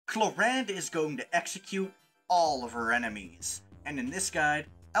Clorinde is going to execute all of her enemies, and in this guide,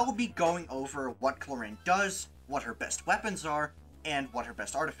 I will be going over what Clorinde does, what her best weapons are, and what her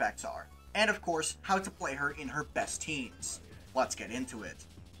best artifacts are, and of course, how to play her in her best teams. Let's get into it.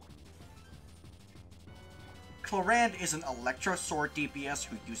 Clorinde is an Electro Sword DPS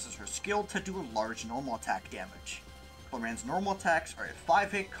who uses her skill to do large normal attack damage. Clorinde's normal attacks are a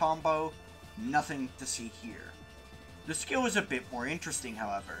 5-hit combo, nothing to see here. The skill is a bit more interesting,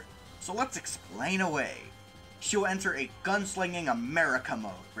 however, so let's explain away. She will enter a Gunslinging America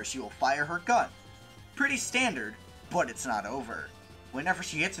mode, where she will fire her gun. Pretty standard, but it's not over. Whenever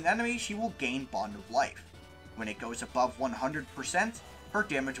she hits an enemy, she will gain Bond of Life. When it goes above 100%, her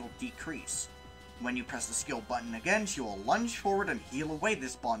damage will decrease. When you press the skill button again, she will lunge forward and heal away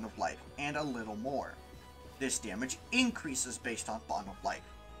this Bond of Life, and a little more. This damage increases based on Bond of Life,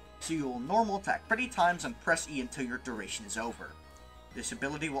 so you will normal attack pretty times and press E until your duration is over. This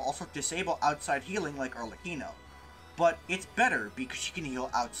ability will also disable outside healing like Arlecchino, but it's better because she can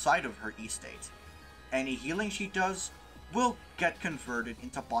heal outside of her E state. Any healing she does will get converted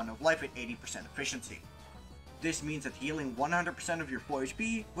into Bond of Life at 80% efficiency. This means that healing 100% of your full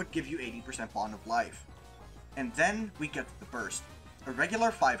HP would give you 80% Bond of Life. And then we get to the Burst, a regular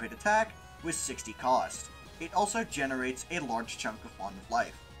 5-hit attack with 60 cost. It also generates a large chunk of Bond of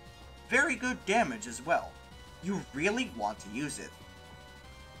Life. Very good damage as well. You really want to use it.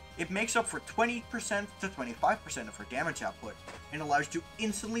 It makes up for 20% to 25% of her damage output, and allows you to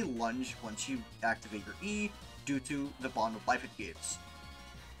instantly lunge once you activate your E due to the Bond of Life it gives.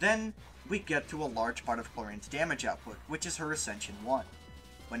 Then, we get to a large part of Clorinde's damage output, which is her Ascension 1.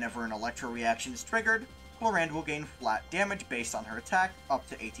 Whenever an Electro reaction is triggered, Clorinde will gain flat damage based on her attack up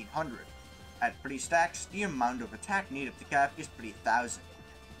to 1800. At pretty stacks, the amount of attack needed to cap is pretty 1000.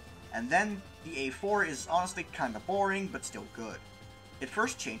 And then, the A4 is honestly kinda boring, but still good. It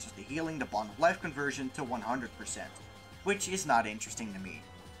first changes the healing to Bond of Life conversion to 100%, which is not interesting to me.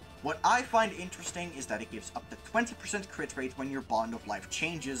 What I find interesting is that it gives up to 20% crit rate when your Bond of Life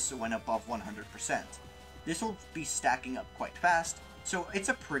changes when above 100%. This will be stacking up quite fast, so it's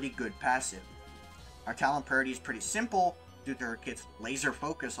a pretty good passive. Our talent parity is pretty simple due to her kit's laser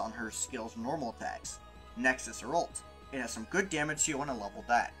focus on her skill's normal attacks. Next is her ult. It has some good damage, so you want to level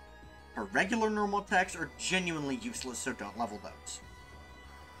that. Her regular normal attacks are genuinely useless, so don't level those.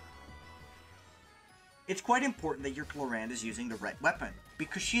 It's quite important that your Clorinde is using the right weapon,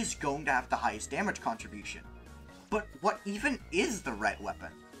 because she is going to have the highest damage contribution. But what even is the right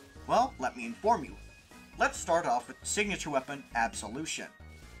weapon? Well, let me inform you. Let's start off with the signature weapon, Absolution.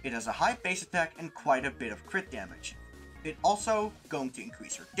 It has a high base attack and quite a bit of crit damage. It's also going to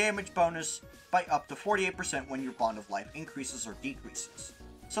increase her damage bonus by up to 48% when your Bond of Life increases or decreases,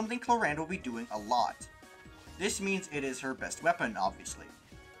 something Clorinde will be doing a lot. This means it is her best weapon, obviously.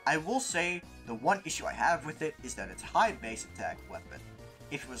 I will say, the one issue I have with it is that it's high base attack weapon.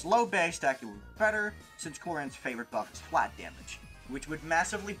 If it was low base attack, it would be better, since Clorinde's favorite buff is flat damage, which would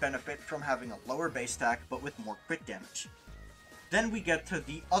massively benefit from having a lower base attack but with more crit damage. Then we get to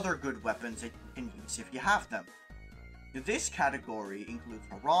the other good weapons that you can use if you have them. This category includes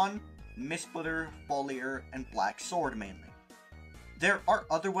Haran, Mistsplitter, Foliar, and Black Sword mainly. There are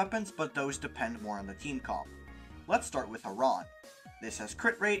other weapons, but those depend more on the team comp. Let's start with Haran. This has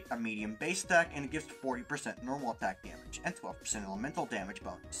crit rate, a medium base attack, and it gives 40% normal attack damage, and 12% elemental damage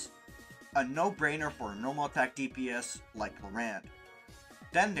bonus. A no-brainer for a normal attack DPS like Clorinde.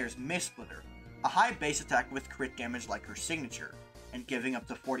 Then there's Mistsplitter, a high base attack with crit damage like her signature, and giving up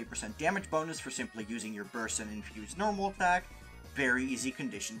to 40% damage bonus for simply using your burst and infused normal attack. Very easy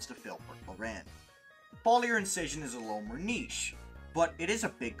conditions to fill for Clorinde. Foliar Incision is a little more niche, but it is a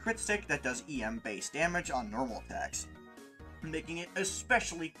big crit stick that does EM base damage on normal attacks, making it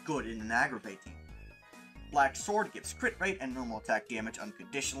especially good in an aggravate team. Black Sword gives crit rate and normal attack damage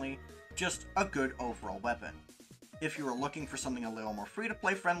unconditionally, just a good overall weapon. If you are looking for something a little more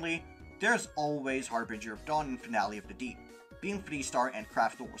free-to-play friendly, there's always Harbinger of Dawn and Finale of the Deep, being 3-star and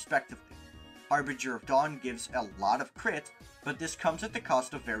craftable respectively. Harbinger of Dawn gives a lot of crit, but this comes at the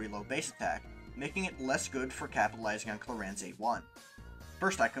cost of very low base attack, making it less good for capitalizing on Clorinde's A1.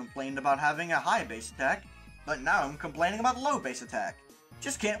 First I complained about having a high base attack, but now I'm complaining about low base attack.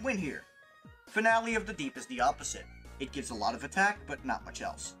 Just can't win here. Finale of the Deep is the opposite. It gives a lot of attack, but not much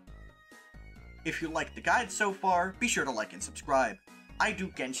else. If you liked the guide so far, be sure to like and subscribe. I do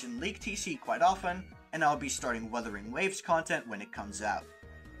Genshin League TC quite often, and I'll be starting Wuthering Waves content when it comes out.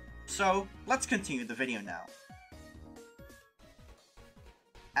 So, let's continue the video now.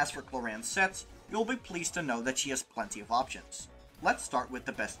 As for Clorinde's sets, you'll be pleased to know that she has plenty of options. Let's start with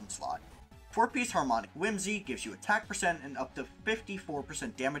the best in slot. 4-piece Harmonic Whimsy gives you attack percent and up to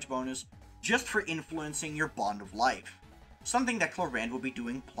 54% damage bonus just for influencing your Bond of Life, something that Clorinde will be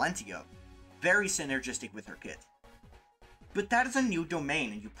doing plenty of. Very synergistic with her kit. But that is a new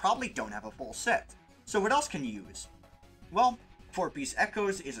domain and you probably don't have a full set, so what else can you use? Well, 4-piece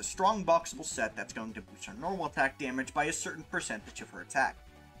Echoes is a strong boxable set that's going to boost her normal attack damage by a certain percentage of her attack,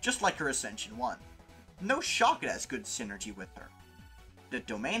 just like her Ascension 1. No shock it has good synergy with her. The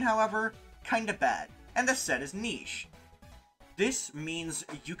domain, however, kinda bad, and the set is niche. This means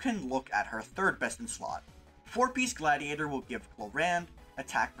you can look at her third best in slot. 4-piece Gladiator will give Clorinde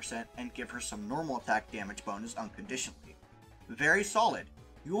attack percent and give her some normal attack damage bonus unconditionally. Very solid.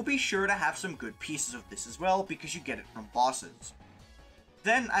 You will be sure to have some good pieces of this as well because you get it from bosses.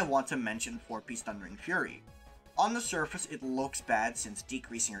 Then I want to mention 4-piece Thundering Fury. On the surface it looks bad since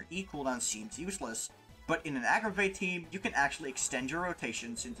decreasing her E cooldown seems useless, but in an aggravate team you can actually extend your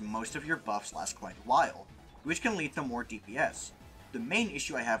rotation since most of your buffs last quite a while, which can lead to more DPS. The main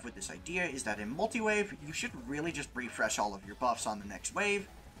issue I have with this idea is that in multi-wave, you should really just refresh all of your buffs on the next wave,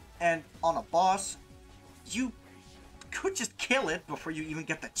 and on a boss, you could just kill it before you even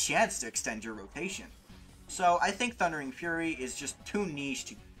get the chance to extend your rotation. So I think Thundering Fury is just too niche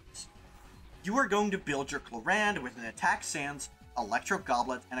to use. You are going to build your Clorinde with an attack Sands, Electro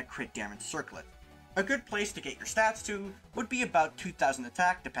Goblet, and a crit damage circlet. A good place to get your stats to would be about 2000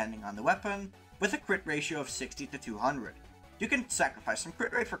 attack depending on the weapon, with a crit ratio of 60 to 200. You can sacrifice some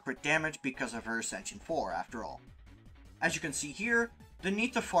crit rate for crit damage because of her Ascension 4 after all. As you can see here, the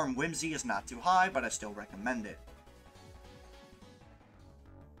need to farm Whimsy is not too high, but I still recommend it.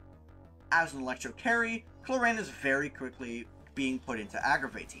 As an Electro carry, Clorinde is very quickly being put into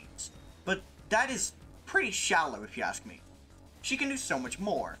aggravate teams, but that is pretty shallow if you ask me. She can do so much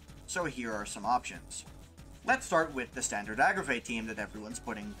more, so here are some options. Let's start with the standard aggravate team that everyone's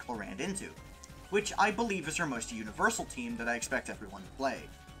putting Clorinde into, which I believe is her most universal team that I expect everyone to play.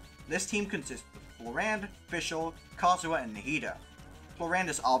 This team consists of Clorinde, Fischl, Kazuha, and Nahida. Clorinde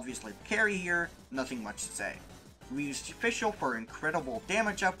is obviously the carry here, nothing much to say. We used Fischl for incredible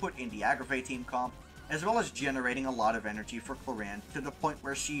damage output in the aggravate team comp, as well as generating a lot of energy for Clorinde to the point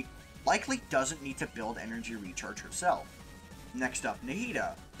where she likely doesn't need to build energy recharge herself. Next up,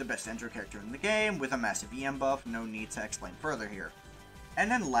 Nahida, the best Endro character in the game with a massive EM buff, no need to explain further here. And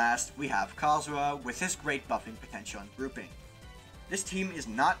then last, we have Kazuha with his great buffing potential and grouping. This team is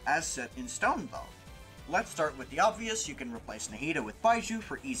not as set in stone though. Let's start with the obvious, you can replace Nahida with Baiju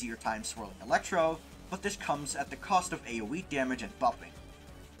for easier time swirling Electro, but this comes at the cost of AoE damage and buffing.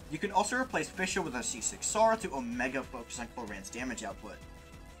 You can also replace Fischl with a C6 Sora to Omega focus on Clorinde's damage output.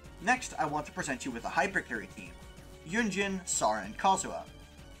 Next, I want to present you with a hyper carry team. Yunjin, Sara, and Kazuha.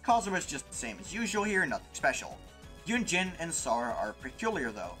 Kazuha is just the same as usual here, nothing special. Yunjin and Sara are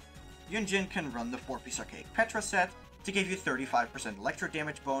peculiar though. Yunjin can run the 4-piece Archaic Petra set to give you 35% electro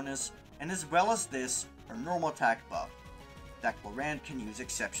damage bonus, and as well as this, her normal attack buff, that Clorinde can use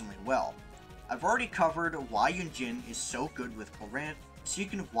exceptionally well. I've already covered why Yunjin is so good with Clorinde, so you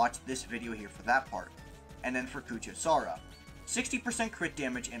can watch this video here for that part. And then for Kujo Sara, 60% crit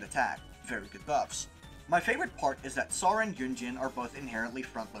damage and attack, very good buffs. My favorite part is that Sara and Yunjin are both inherently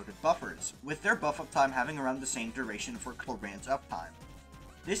front-loaded buffers, with their buff uptime having around the same duration for Clorinde's uptime.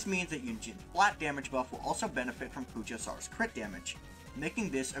 This means that Yunjin's flat damage buff will also benefit from Kujo Sara's crit damage, making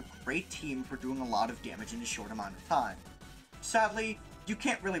this a great team for doing a lot of damage in a short amount of time. Sadly, you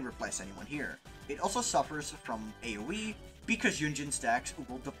can't really replace anyone here. It also suffers from AoE, because Yunjin stacks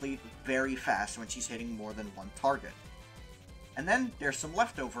will deplete very fast when she's hitting more than one target. And then there's some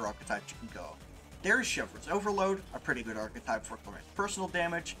leftover archetypes you can go. There's Chevron's Overload, a pretty good archetype for Clorinde's personal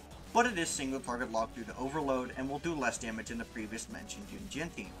damage, but it is single target locked due to Overload and will do less damage than the previous mentioned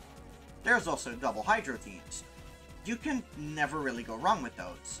Yunjin team. There's also double Hydro teams. You can never really go wrong with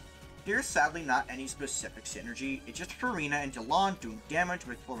those. There's sadly not any specific synergy, it's just Farina and Jalon doing damage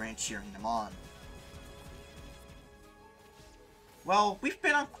with Clorinde cheering them on. Well, we've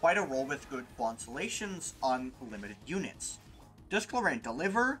been on quite a roll with good Constellations on limited units. Does Clorinde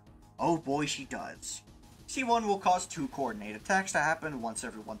deliver? Oh boy, she does. C1 will cause 2 coordinated attacks to happen once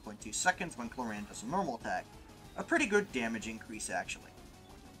every 1.2 seconds when Clorinde does a normal attack. A pretty good damage increase actually.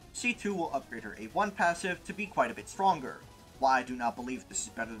 C2 will upgrade her A1 passive to be quite a bit stronger. While I do not believe this is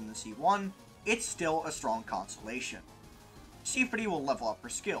better than the C1, it's still a strong Constellation. C3 will level up her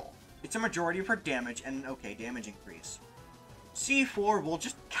skill. It's a majority of her damage and an okay damage increase. C4 will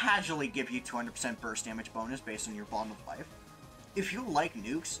just casually give you 200% burst damage bonus based on your Bond of Life. If you like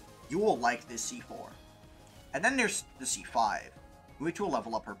nukes, you will like this C4. And then there's the C5, which will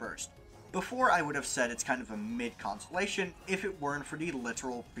level up her burst. Before, I would have said it's kind of a mid-constellation if it weren't for the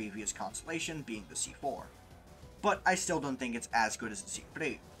literal previous constellation being the C4. But I still don't think it's as good as the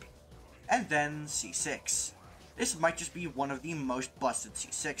C3. And then C6. This might just be one of the most busted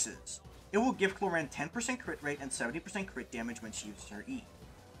C6s. It will give Clorinde 10% crit rate and 70% crit damage when she uses her E.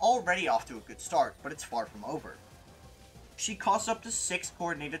 Already off to a good start, but it's far from over. She costs up to 6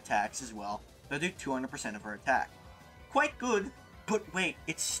 coordinated attacks as well that do 200% of her attack. Quite good, but wait,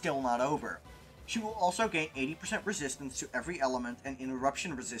 it's still not over. She will also gain 80% resistance to every element and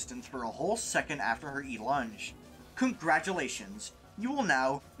interruption resistance for a whole second after her E lunge. Congratulations, you will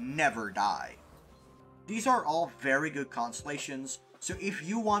now never die. These are all very good constellations, so if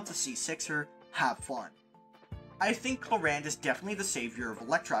you want to see C6 her, have fun. I think Clorinde is definitely the savior of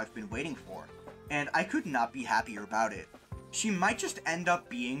Electra I've been waiting for, and I could not be happier about it. She might just end up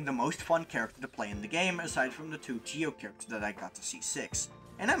being the most fun character to play in the game aside from the 2 Geo characters that I got to C6,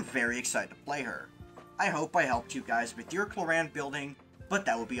 and I'm very excited to play her. I hope I helped you guys with your Clorinde building, but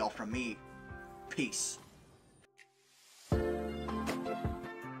that will be all from me. Peace.